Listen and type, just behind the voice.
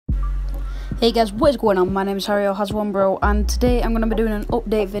Hey guys, what is going on? My name is Harry Has One Bro, and today I'm going to be doing an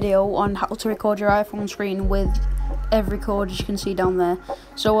update video on how to record your iPhone screen with every code, as you can see down there.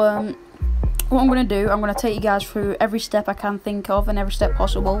 So what I'm going to do, I'm going to take you guys through every step I can think of and every step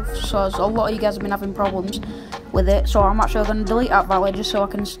possible. So a lot of you guys have been having problems with it, so I'm actually going to delete AppValley just so I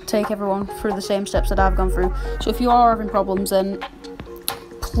can take everyone through the same steps that I've gone through. So if you are having problems, then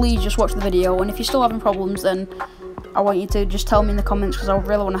please just watch the video, and if you're still having problems, then I want you to just tell me in the comments, because I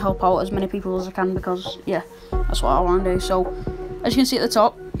really want to help out as many people as I can, because yeah, that's what I want to do. So as you can see at the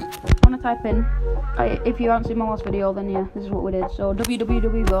top, I want to type in, if you haven't seen my last video, then yeah, this is what we did. So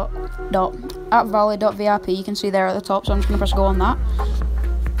www.appvalley.vip, you can see there at the top, so I'm just going to press go on that,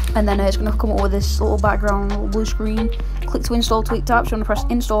 and then it's going to come up with this little background, little blue screen. Click to install TweakTap, so I'm going to press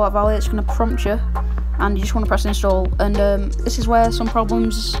install AppValley. It's going to prompt you, and you just want to press install. And this is where some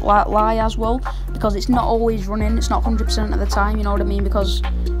problems lie as well, because it's not always running, it's not 100% of the time, you know what I mean, because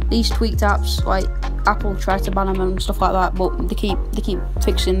these TweakTaps, like Apple try to ban them and stuff like that, but they keep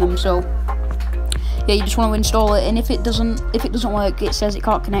fixing them. So yeah, you just want to install it, and if it doesn't work, it says it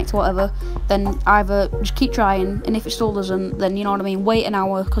can't connect or whatever, then either just keep trying, and if it still doesn't, then you know what I mean, wait an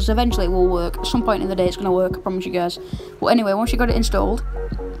hour, because eventually it will work. At some point in the day it's going to work, I promise you guys. But anyway, once you got it installed,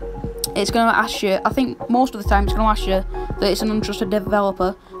 it's going to ask you, I think most of the time it's going to ask you that it's an untrusted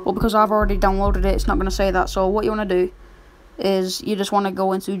developer, but because I've already downloaded it, it's not going to say that. So what you want to do is you just want to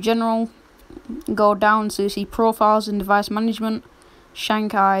go into general, go down to see profiles and device management,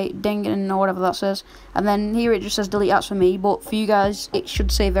 Shanghai, Dengen, or whatever that says, and then here it just says delete apps for me, but for you guys it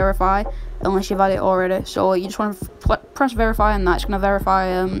should say verify, unless you've had it already. So you just want to press verify, and that's going to verify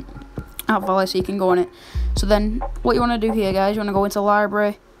AppValley, so you can go on it. So then what you want to do here, guys, you want to go into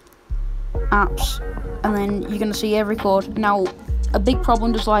library, apps, and then you're going to see every code. Now a big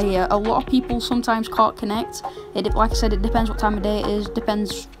problem does lie here. A lot of people sometimes can't connect. Like I said, it depends what time of day it is,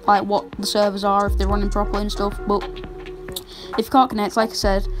 depends like what the servers are, if they're running properly and stuff. But if you can't connect, like I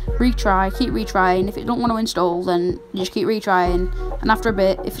said, retry, keep retrying. If it don't want to install, then you just keep retrying, and after a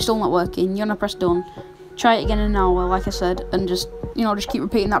bit, if it's still not working, you're going to press done, try it again in an hour, like I said, and just keep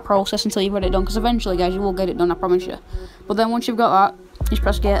repeating that process until you've got it done, because eventually, guys, you will get it done, I promise you. But then once you've got that, you just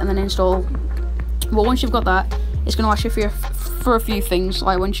press get and then install. But once you've got that, it's going to ask you for a few things,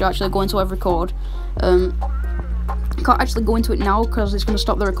 like once you actually go into every code. You can't actually go into it now because it's going to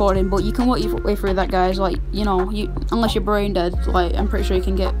stop the recording, but you can work your way through that, guys. Like, unless you're brain dead, like, I'm pretty sure you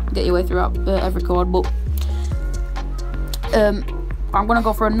can get your way through every code. But I'm going to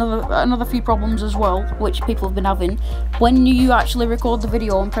go for another few problems as well, which people have been having. When you actually record the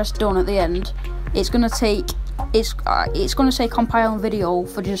video and press done at the end, it's going to say compiling video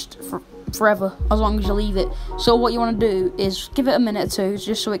for forever, as long as you leave it. So what you want to do is give it a minute or two,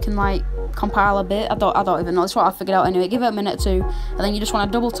 just so it can like compile a bit. I don't even know, that's what I figured out anyway. Give it a minute or two, and then you just want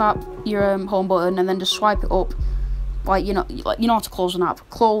to double tap your home button, and then just swipe it up, like you know how to close an app.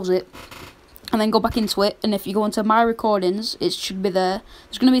 Close it, and then go back into it, and if you go into my recordings, it should be there.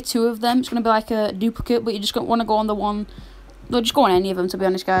 There's going to be two of them. It's going to be like a duplicate, but you just want to go on the one. No, just go on any of them, to be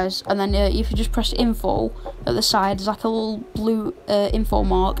honest, guys. And then if you just press info at the side, there's like a little blue info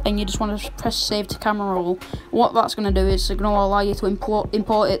mark, and you just want to press save to camera roll. What that's going to do is it's going to allow you to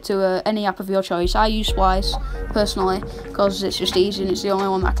import it to any app of your choice. I use Splice personally because it's just easy and it's the only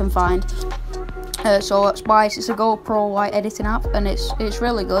one that I can find. So Splice, it's a GoPro like editing app, and it's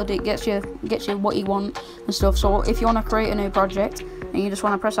really good. It gets you what you want and stuff. So if you want to create a new project and you just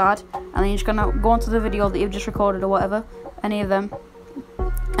want to press add, and then you're just gonna go onto the video that you've just recorded or whatever, any of them,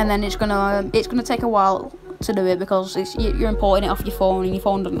 and then it's gonna take a while to do it, because you're importing it off your phone, and your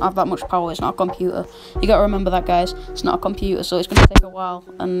phone doesn't have that much power. It's not a computer. You got to remember that, guys. It's not a computer, so it's gonna take a while,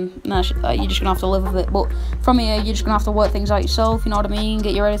 and you're just gonna have to live with it. But from here, you're just gonna have to work things out yourself, you know what I mean,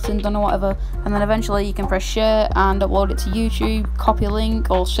 get your editing done or whatever, and then eventually you can press share and upload it to YouTube, copy a link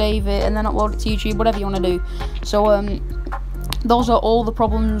or save it and then upload it to YouTube, whatever you want to do. So those are all the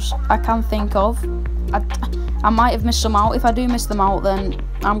problems I can think of. I might have missed some out. If I do miss them out, then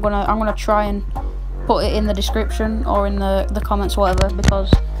I'm gonna try and put it in the description or in the comments, whatever,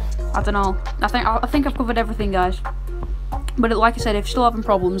 because I don't know. I think I've covered everything, guys. But like I said, if you're still having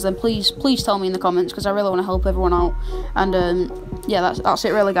problems, then please tell me in the comments, because I really want to help everyone out. And yeah, that's it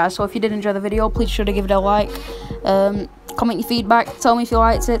really, guys. So if you did enjoy the video, please sure to give it a like. Comment your feedback. Tell me if you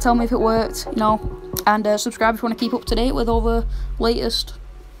liked it. Tell me if it worked. And subscribe if you want to keep up to date with all the latest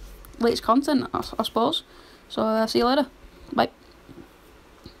content, I suppose. So see you later. Bye.